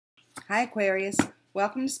Hi Aquarius,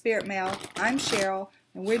 welcome to Spirit Mail. I'm Cheryl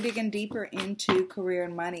and we're digging deeper into career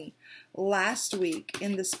and money. Last week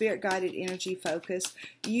in the Spirit Guided Energy Focus,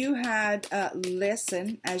 you had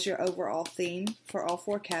listen as your overall theme for all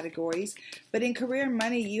four categories, but in career and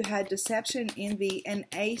money you had deception, envy, and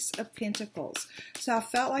Ace of Pentacles. So I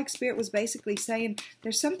felt like Spirit was basically saying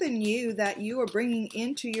there's something new that you are bringing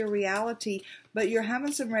into your reality, but you're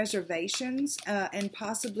having some reservations and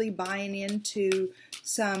possibly buying into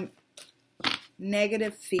some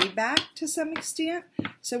negative feedback to some extent.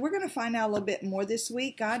 So we're going to find out a little bit more this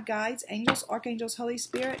week. God, guides, angels, archangels, Holy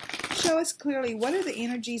Spirit, show us clearly what are the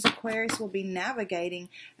energies Aquarius will be navigating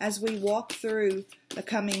as we walk through the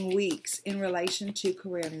coming weeks in relation to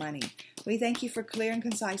career and money. We thank you for clear and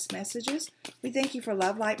concise messages. We thank you for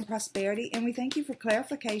love, light, and prosperity. And we thank you for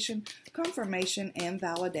clarification, confirmation, and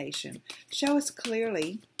validation. Show us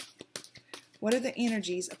clearly what are the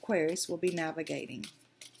energies Aquarius will be navigating.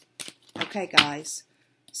 Okay, guys,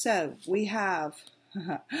 so we have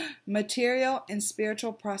material and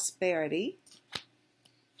spiritual prosperity.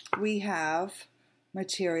 We have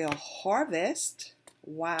material harvest.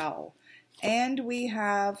 Wow. And we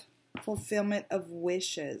have fulfillment of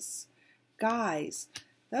wishes. Guys,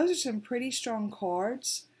 those are some pretty strong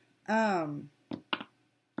cards.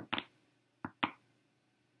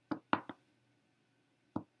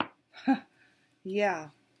 Yeah.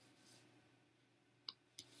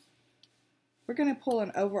 We're going to pull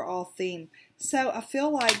an overall theme. So I feel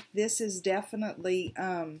like this is definitely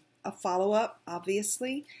a follow-up,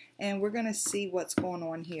 obviously, and we're going to see what's going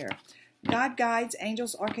on here. God, guides,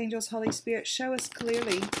 angels, archangels, Holy Spirit, show us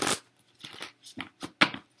clearly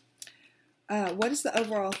what is the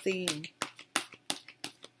overall theme.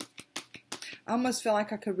 I almost feel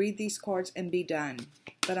like I could read these cards and be done,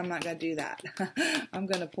 but I'm not going to do that. I'm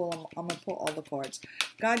going to pull them. I'm going to pull all the cards.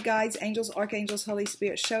 God, guides, angels, archangels, Holy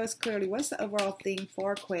Spirit, show us clearly what's the overall theme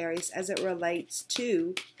for Aquarius as it relates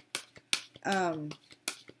to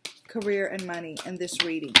career and money in this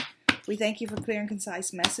reading. We thank you for clear and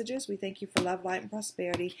concise messages. We thank you for love, light, and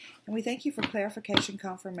prosperity. And we thank you for clarification,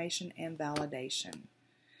 confirmation, and validation.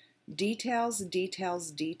 Details,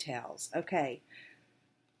 details, details. Okay.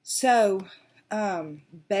 So,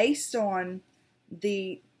 based on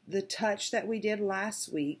the touch that we did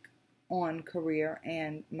last week on career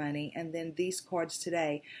and money, and then these cards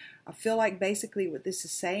today, I feel like basically what this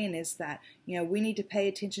is saying is that, you know, we need to pay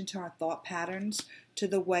attention to our thought patterns, to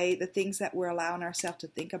the way, the things that we're allowing ourselves to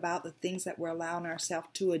think about, the things that we're allowing ourselves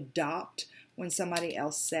to adopt when somebody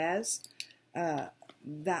else says,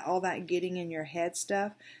 that all that getting in your head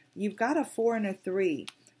stuff. You've got a 4 and a 3.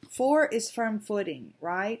 4 is firm footing,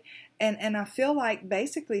 right? And I feel like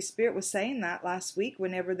basically Spirit was saying that last week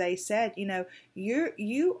whenever they said, you know, you're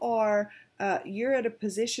at a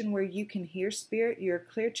position where you can hear Spirit. You're a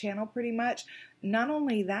clear channel pretty much. Not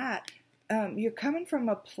only that, you're coming from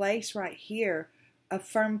a place right here of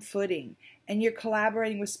firm footing, and you're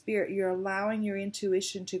collaborating with Spirit. You're allowing your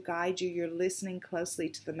intuition to guide you. You're listening closely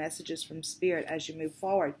to the messages from Spirit as you move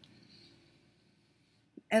forward.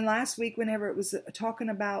 And last week, whenever it was talking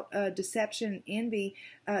about deception, envy,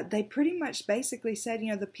 they pretty much basically said, you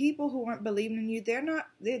know, the people who aren't believing in you, they're not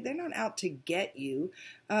out to get you.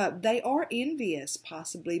 They are envious,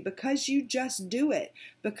 possibly, because you just do it,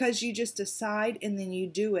 because you just decide and then you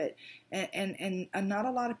do it. And not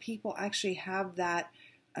a lot of people actually have that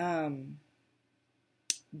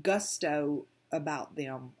gusto about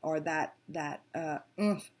them, or that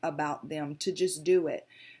oomph about them to just do it.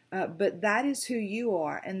 But that is who you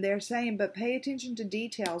are. And they're saying, but pay attention to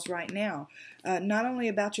details right now. Not only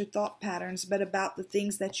about your thought patterns, but about the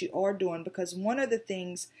things that you are doing. Because one of the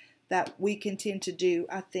things that we can tend to do,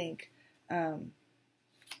 I think,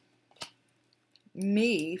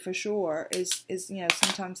 me for sure, is you know,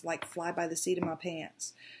 sometimes like fly by the seat of my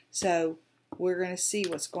pants. So we're going to see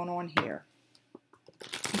what's going on here.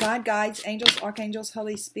 God, guides, angels, archangels,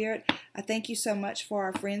 Holy Spirit, I thank you so much for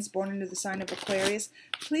our friends born into the sign of Aquarius.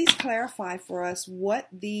 Please clarify for us what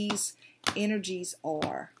these energies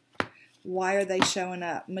are. Why are they showing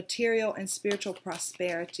up? Material and spiritual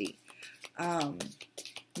prosperity,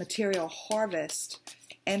 material harvest,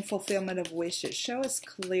 and fulfillment of wishes. Show us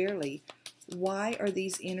clearly, why are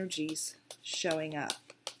these energies showing up?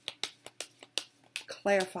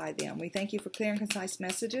 Clarify them. We thank you for clear and concise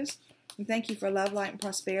messages. We thank you for love, light, and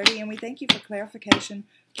prosperity, and we thank you for clarification,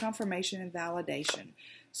 confirmation, and validation.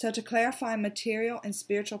 So to clarify material and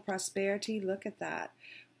spiritual prosperity, look at that.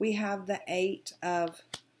 We have the 8 of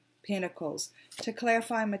Pentacles. To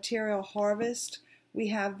clarify material harvest, we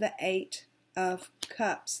have the 8 of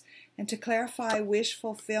Cups. And to clarify wish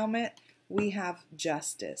fulfillment, we have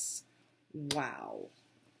Justice. Wow.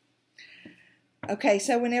 Okay,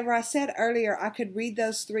 so whenever I said earlier I could read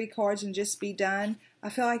those 3 cards and just be done, I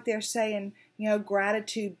feel like they're saying, you know,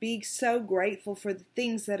 gratitude. Be so grateful for the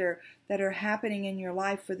things that are happening in your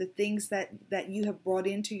life, for the things that you have brought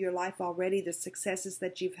into your life already, the successes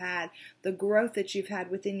that you've had, the growth that you've had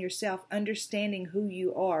within yourself, understanding who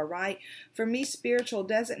you are, right? For me, spiritual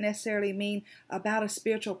doesn't necessarily mean about a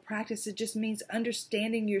spiritual practice. It just means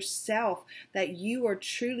understanding yourself, that you are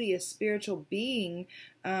truly a spiritual being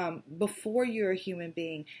before you're a human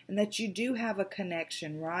being, and that you do have a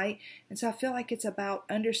connection, right? And so I feel like it's about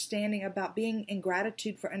understanding, about being in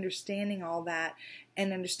gratitude for understanding all that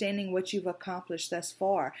and understanding what you've accomplished thus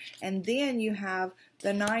far. And then you have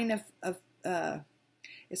the 9 of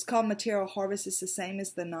it's called material harvest. It's the same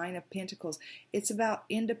as the 9 of Pentacles. It's about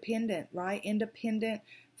independent, right? Independent,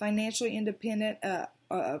 financially independent,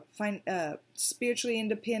 spiritually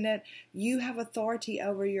independent. You have authority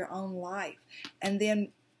over your own life. And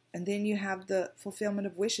then you have the fulfillment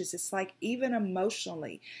of wishes. It's like even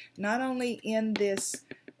emotionally, not only in this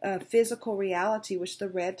physical reality, which the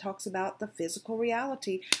red talks about the physical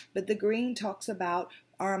reality, but the green talks about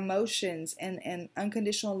our emotions and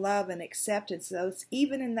unconditional love and acceptance. So it's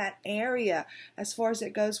even in that area, as far as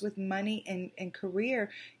it goes with money and career,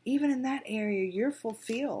 even in that area, you're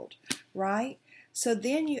fulfilled, right? So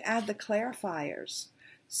then you add the clarifiers.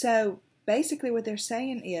 So basically what they're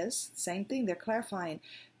saying is, same thing, they're clarifying.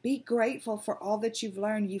 Be grateful for all that you've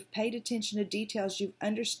learned. You've paid attention to details. You've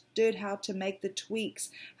understood how to make the tweaks,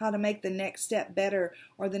 how to make the next step better,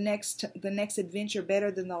 or the next adventure better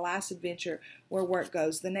than the last adventure where work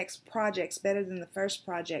goes. The next project's better than the first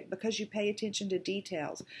project, because you pay attention to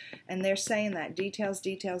details. And they're saying that details,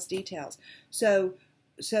 details, details. So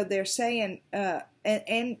they're saying,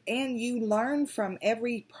 and you learn from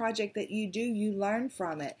every project that you do. You learn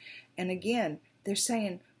from it. And again, they're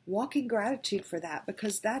saying, walk in gratitude for that,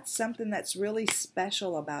 because that's something that's really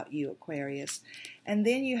special about you, Aquarius. And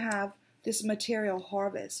then you have this material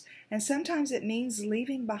harvest. And sometimes it means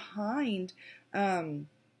leaving behind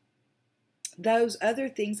those other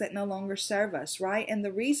things that no longer serve us, right? And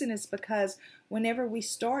the reason is because whenever we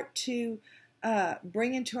start to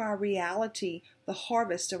bring into our reality the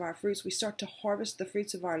harvest of our fruits, we start to harvest the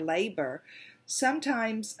fruits of our labor.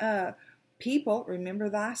 Sometimes people, remember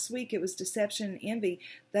last week it was deception and envy,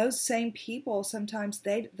 those same people, sometimes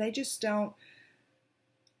they just don't,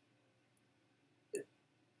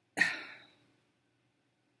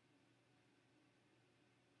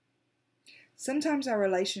 sometimes our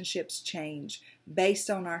relationships change based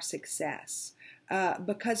on our success.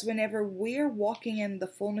 Because whenever we're walking in the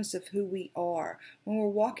fullness of who we are, when we're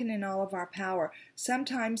walking in all of our power,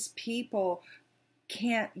 sometimes people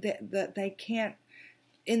they can't,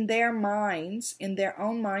 in their minds, in their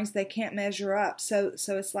own minds, they can't measure up. So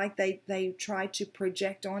it's like they try to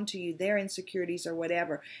project onto you their insecurities or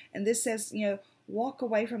whatever. And this says, you know, walk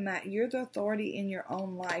away from that. You're the authority in your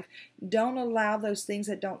own life. Don't allow those things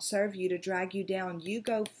that don't serve you to drag you down. You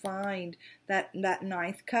go find that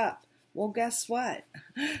 9th cup. Well, guess what?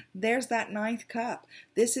 There's that 9th cup.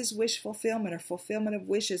 This is wish fulfillment, or fulfillment of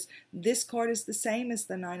wishes. This card is the same as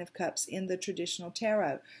the 9 of Cups in the traditional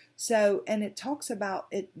tarot. So, and it talks about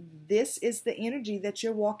it. This is the energy that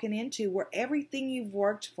you're walking into, where everything you've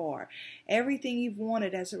worked for, everything you've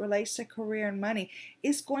wanted as it relates to career and money,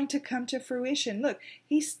 is going to come to fruition. Look,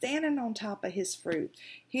 he's standing on top of his fruit.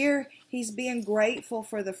 Here, he's being grateful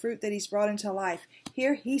for the fruit that he's brought into life.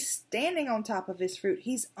 Here, he's standing on top of his fruit.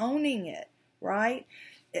 He's owning it, right?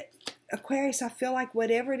 Aquarius, I feel like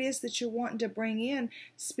whatever it is that you're wanting to bring in,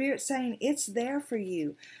 Spirit's saying it's there for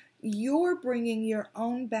you. You're bringing your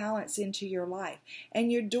own balance into your life,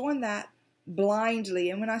 and you're doing that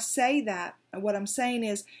blindly. And when I say that, what I'm saying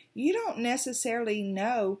is you don't necessarily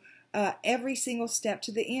know every single step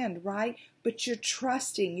to the end, right? But you're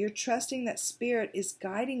trusting that Spirit is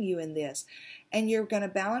guiding you in this, and you're going to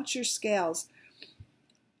balance your scales.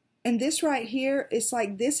 And this right here, it's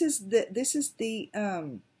like this is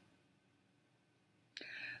the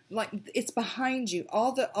like it's behind you.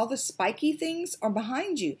 All the spiky things are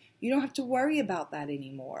behind you. You don't have to worry about that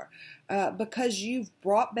anymore, because you've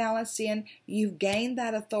brought balance in. You've gained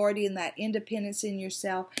that authority and that independence in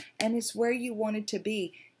yourself, and it's where you wanted to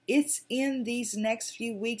be. It's in these next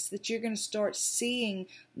few weeks that you're going to start seeing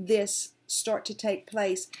this start to take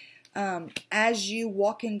place. As you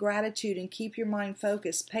walk in gratitude and keep your mind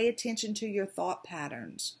focused, pay attention to your thought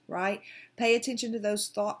patterns, right? Pay attention to those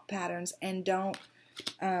thought patterns, and don't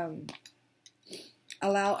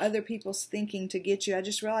allow other people's thinking to get you. I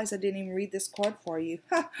just realized I didn't even read this card for you.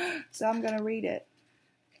 So I'm going to read it.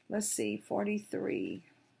 Let's see, 43.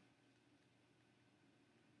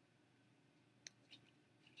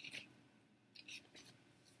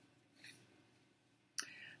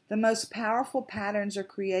 The most powerful patterns are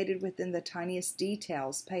created within the tiniest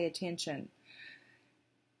details. Pay attention.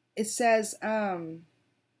 It says,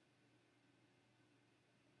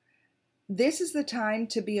 this is the time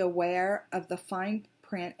to be aware of the fine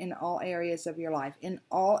print in all areas of your life. In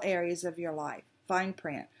all areas of your life. Fine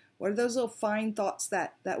print. What are those little fine thoughts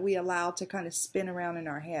that we allow to kind of spin around in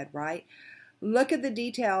our head, right? Look at the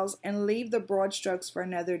details and leave the broad strokes for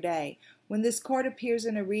another day. When this card appears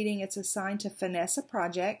in a reading, it's a sign to finesse a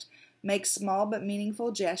project, make small but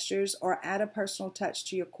meaningful gestures, or add a personal touch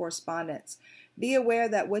to your correspondence. Be aware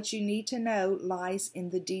that what you need to know lies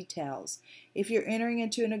in the details. If you're entering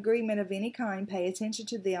into an agreement of any kind, pay attention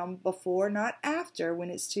to them before, not after, when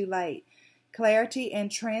it's too late. Clarity and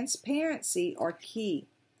transparency are key.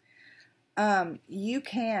 You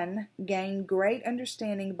can gain great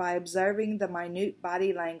understanding by observing the minute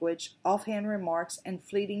body language, offhand remarks, and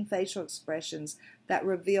fleeting facial expressions that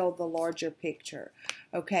reveal the larger picture.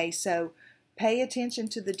 Okay, so pay attention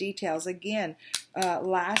to the details. Again,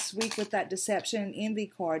 last week with that deception and envy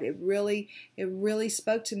card, it really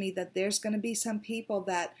spoke to me that there's going to be some people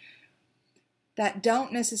that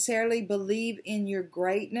don't necessarily believe in your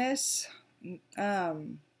greatness.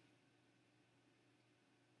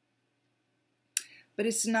 But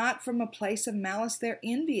it's not from a place of malice. They're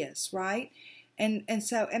envious, right? And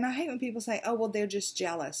I hate when people say, oh, well, they're just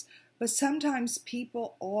jealous. But sometimes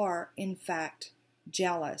people are, in fact,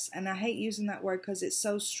 jealous. And I hate using that word because it's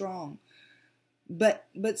so strong. But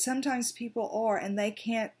sometimes people are, and they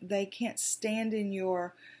can't stand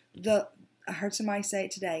in I heard somebody say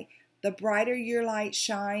it today, the brighter your light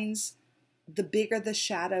shines, the bigger the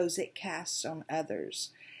shadows it casts on others.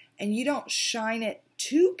 And you don't shine it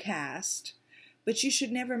to cast, but you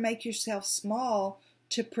should never make yourself small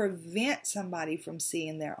to prevent somebody from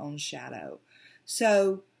seeing their own shadow.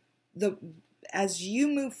 So as you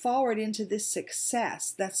move forward into this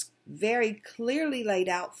success that's very clearly laid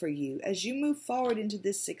out for you, as you move forward into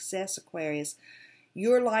this success, Aquarius,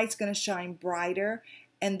 your light's going to shine brighter,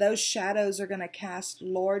 and those shadows are going to cast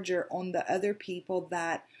larger on the other people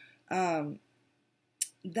that are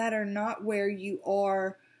not where you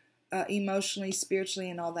are emotionally, spiritually,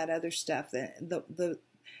 and all that other stuff. The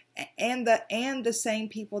same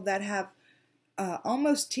people that have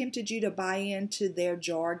almost tempted you to buy into their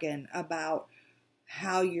jargon about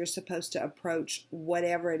how you're supposed to approach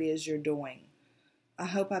whatever it is you're doing. I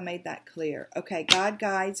hope I made that clear. Okay, God,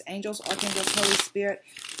 guides, angels, archangels, Holy Spirit,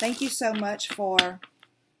 thank you so much for...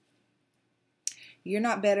 You're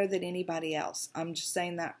not better than anybody else. I'm just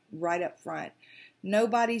saying that right up front.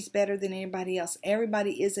 Nobody's better than anybody else.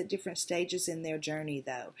 Everybody is at different stages in their journey,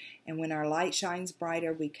 though. And when our light shines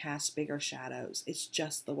brighter, we cast bigger shadows. It's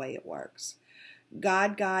just the way it works.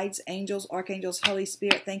 God, guides, angels, archangels, Holy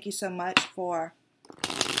Spirit, thank you so much for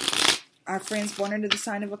our friends born under the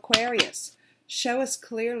sign of Aquarius. Show us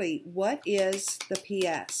clearly, what is the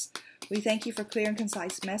PS? We thank you for clear and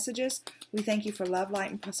concise messages. We thank you for love,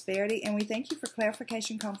 light, and prosperity. And we thank you for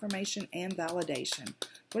clarification, confirmation, and validation.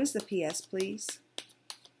 What is the PS, please?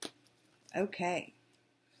 Okay.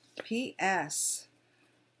 PS.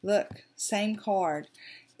 Look, same card.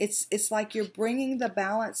 It's like you're bringing the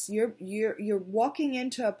balance. You're walking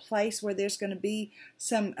into a place where there's going to be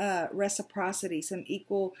some reciprocity, some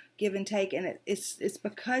equal give and take, and it's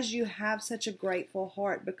because you have such a grateful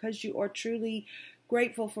heart, because you are truly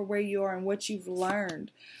grateful for where you are and what you've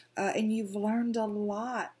learned. And you've learned a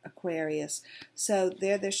lot, Aquarius. So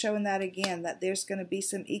they're showing that again, that there's going to be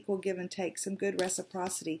some equal give and take, some good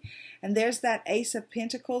reciprocity. And there's that Ace of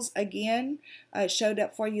Pentacles again. It showed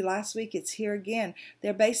up for you last week. It's here again.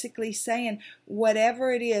 They're basically saying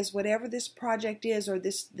whatever it is, whatever this project is, or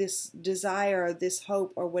this desire, or this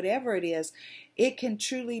hope, or whatever it is, it can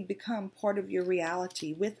truly become part of your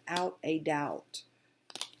reality without a doubt.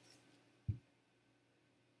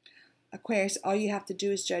 Aquarius, all you have to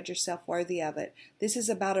do is judge yourself worthy of it. This is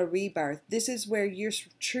about a rebirth. This is where you're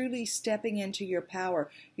truly stepping into your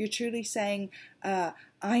power. You're truly saying, I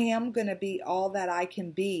am going to be all that I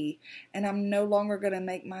can be, and I'm no longer going to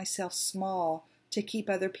make myself small to keep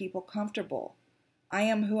other people comfortable. I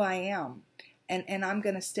am who I am, and I'm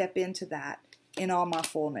going to step into that in all my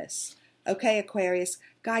fullness. Okay, Aquarius.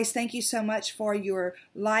 Guys, thank you so much for your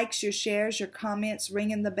likes, your shares, your comments,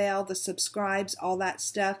 ringing the bell, the subscribes, all that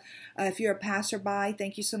stuff. If you're a passerby,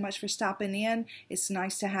 thank you so much for stopping in. It's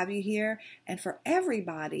nice to have you here. And for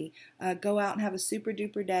everybody, go out and have a super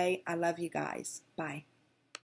duper day. I love you guys. Bye.